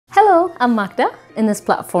Hello, I'm Magda. In this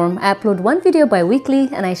platform, I upload one video bi-weekly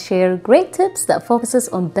and I share great tips that focuses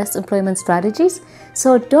on best employment strategies.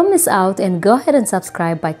 So don't miss out and go ahead and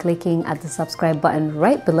subscribe by clicking at the subscribe button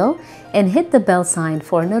right below and hit the bell sign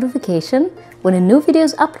for a notification. When a new video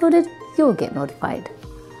is uploaded, you'll get notified.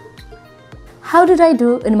 How did I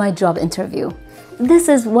do in my job interview? This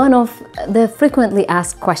is one of the frequently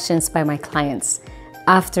asked questions by my clients.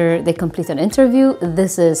 After they complete an interview,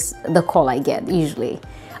 this is the call I get usually.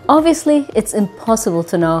 Obviously, it's impossible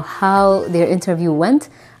to know how their interview went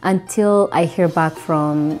until they hear back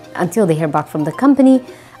from the company,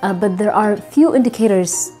 but there are few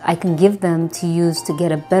indicators I can give them to use to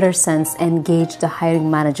get a better sense and gauge the hiring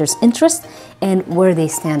manager's interest and where they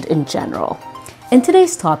stand in general. In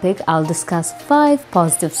today's topic, I'll discuss 5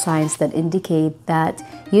 positive signs that indicate that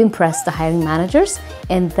you impress the hiring managers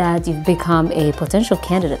and that you've become a potential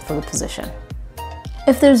candidate for the position.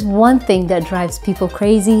 If there's one thing that drives people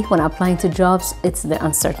crazy when applying to jobs, it's the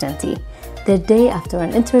uncertainty. The day after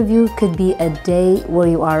an interview could be a day where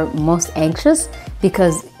you are most anxious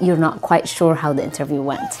because you're not quite sure how the interview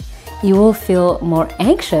went. You will feel more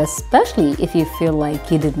anxious, especially if you feel like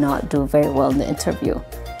you did not do very well in the interview.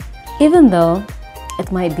 Even though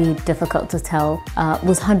it might be difficult to tell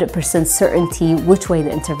with 100% certainty which way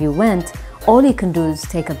the interview went, all you can do is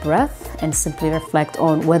take a breath and simply reflect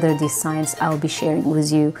on whether these signs I'll be sharing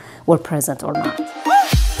with you were present or not.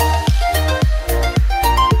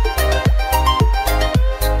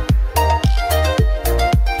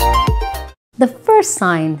 The first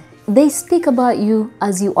sign, they speak about you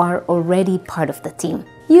as you are already part of the team.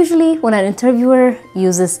 Usually when an interviewer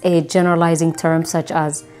uses a generalizing term such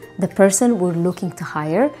as the person we're looking to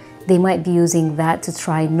hire, they might be using that to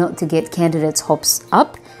try not to get candidates' hopes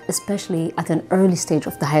up, especially at an early stage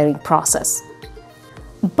of the hiring process.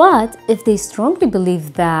 But if they strongly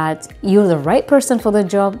believe that you're the right person for the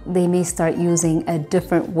job, they may start using a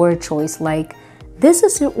different word choice like, this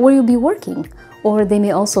is where you'll be working. Or they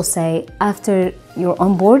may also say, after your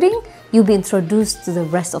onboarding, you'll be introduced to the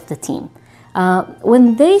rest of the team.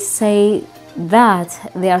 When they say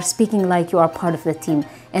that, they are speaking like you are part of the team,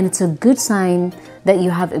 and it's a good sign that you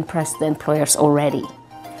have impressed the employers already.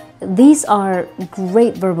 These are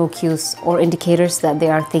great verbal cues or indicators that they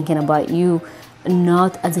are thinking about you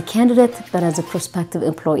not as a candidate but as a prospective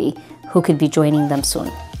employee who could be joining them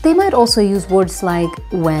soon. They might also use words like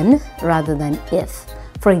when rather than if.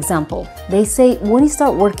 For example, they say when you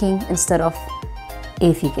start working instead of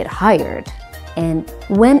if you get hired. And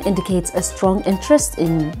when indicates a strong interest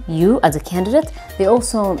in you as a candidate. They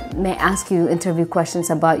also may ask you interview questions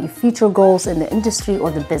about your future goals in the industry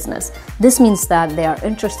or the business. This means that they are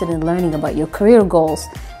interested in learning about your career goals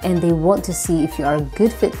and they want to see if you are a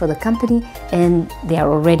good fit for the company and they are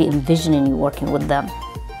already envisioning you working with them.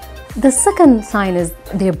 The second sign is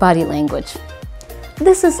their body language.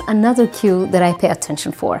 This is another cue that I pay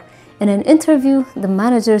attention for. In an interview, the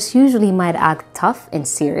managers usually might act tough and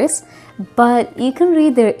serious, but you can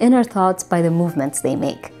read their inner thoughts by the movements they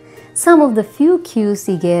make. Some of the few cues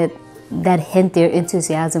you get that hint their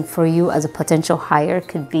enthusiasm for you as a potential hire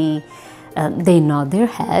could be they nod their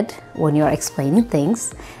head when you're explaining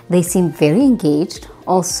things. They seem very engaged.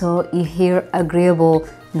 Also, you hear agreeable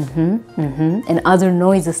and other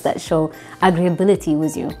noises that show agreeability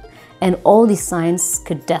with you. And all these signs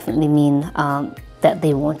could definitely mean that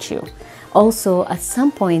they want you. Also, at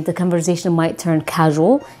some point, the conversation might turn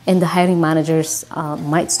casual and the hiring managers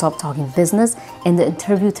might stop talking business and the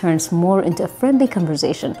interview turns more into a friendly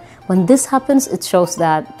conversation. When this happens, it shows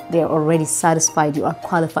that they're already satisfied you are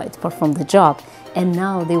qualified to perform the job and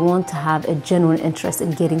now they want to have a genuine interest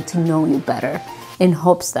in getting to know you better in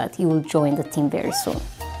hopes that you will join the team very soon.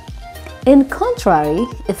 In contrary,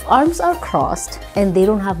 if arms are crossed and they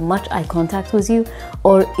don't have much eye contact with you,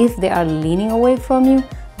 or if they are leaning away from you,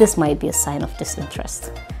 this might be a sign of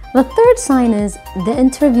disinterest. The third sign is the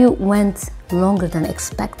interview went longer than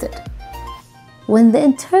expected. When the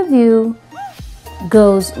interview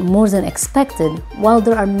goes more than expected, while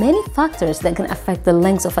there are many factors that can affect the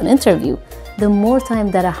length of an interview, the more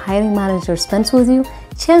time that a hiring manager spends with you,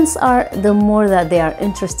 chances are the more that they are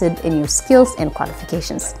interested in your skills and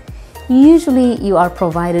qualifications. Usually you are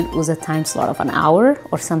provided with a time slot of an hour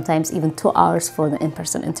or sometimes even 2 hours for the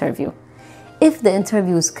in-person interview. If the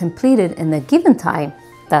interview is completed in a given time,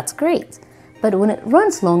 that's great. But when it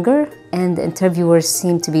runs longer and the interviewers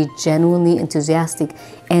seem to be genuinely enthusiastic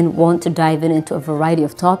and want to dive into a variety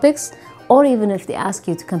of topics, or even if they ask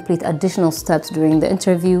you to complete additional steps during the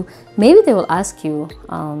interview, maybe they will ask you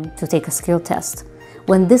to take a skill test.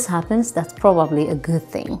 When this happens, that's probably a good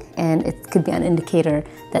thing and it could be an indicator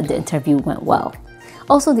that the interview went well.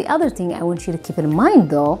 Also, the other thing I want you to keep in mind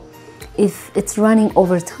though, if it's running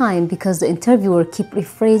over time because the interviewer keep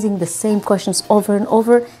rephrasing the same questions over and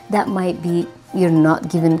over, that might be you're not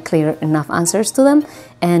giving clear enough answers to them,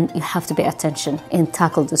 and you have to pay attention and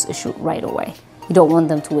tackle this issue right away. You don't want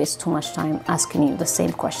them to waste too much time asking you the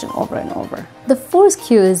same question over and over. The fourth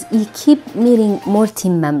cue is you keep meeting more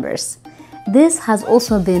team members. This has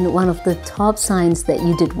also been one of the top signs that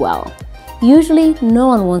you did well. Usually, no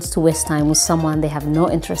one wants to waste time with someone they have no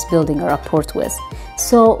interest building a rapport with.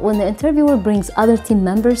 So when the interviewer brings other team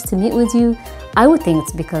members to meet with you, I would think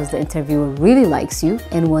it's because the interviewer really likes you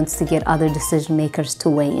and wants to get other decision makers to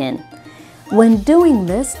weigh in. When doing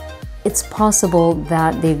this, it's possible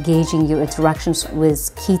that they're gauging your interactions with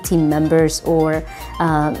key team members, or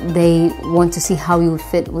they want to see how you would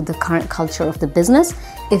fit with the current culture of the business.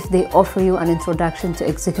 If they offer you an introduction to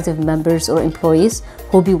executive members or employees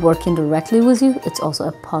who'll be working directly with you, it's also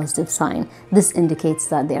a positive sign. This indicates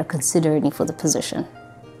that they are considering you for the position.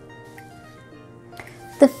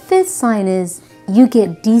 The fifth sign is you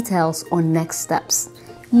get details on next steps.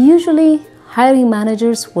 Usually, hiring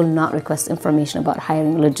managers will not request information about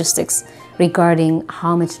hiring logistics regarding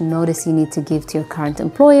how much notice you need to give to your current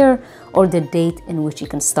employer or the date in which you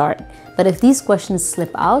can start. But if these questions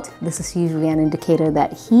slip out, this is usually an indicator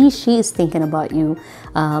that she is thinking about you,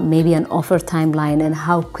 maybe an offer timeline and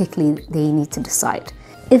how quickly they need to decide.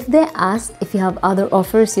 If they ask if you have other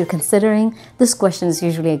offers you're considering, this question is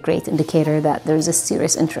usually a great indicator that there is a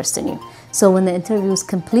serious interest in you. So when the interview is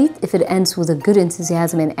complete, if it ends with a good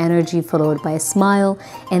enthusiasm and energy followed by a smile,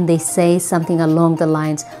 and they say something along the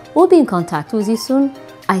lines, "We'll be in contact with you soon,"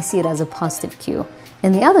 I see it as a positive cue.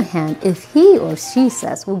 On the other hand, if he or she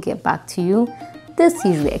says, "We'll get back to you," this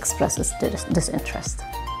usually expresses disinterest.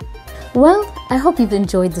 Well, I hope you've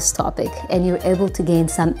enjoyed this topic and you're able to gain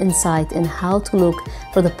some insight in how to look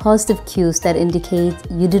for the positive cues that indicate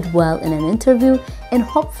you did well in an interview, and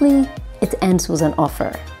hopefully it ends with an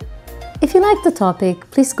offer. If you like the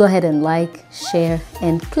topic, please go ahead and like, share,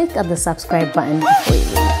 and click on the subscribe button before you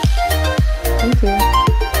leave. Thank you.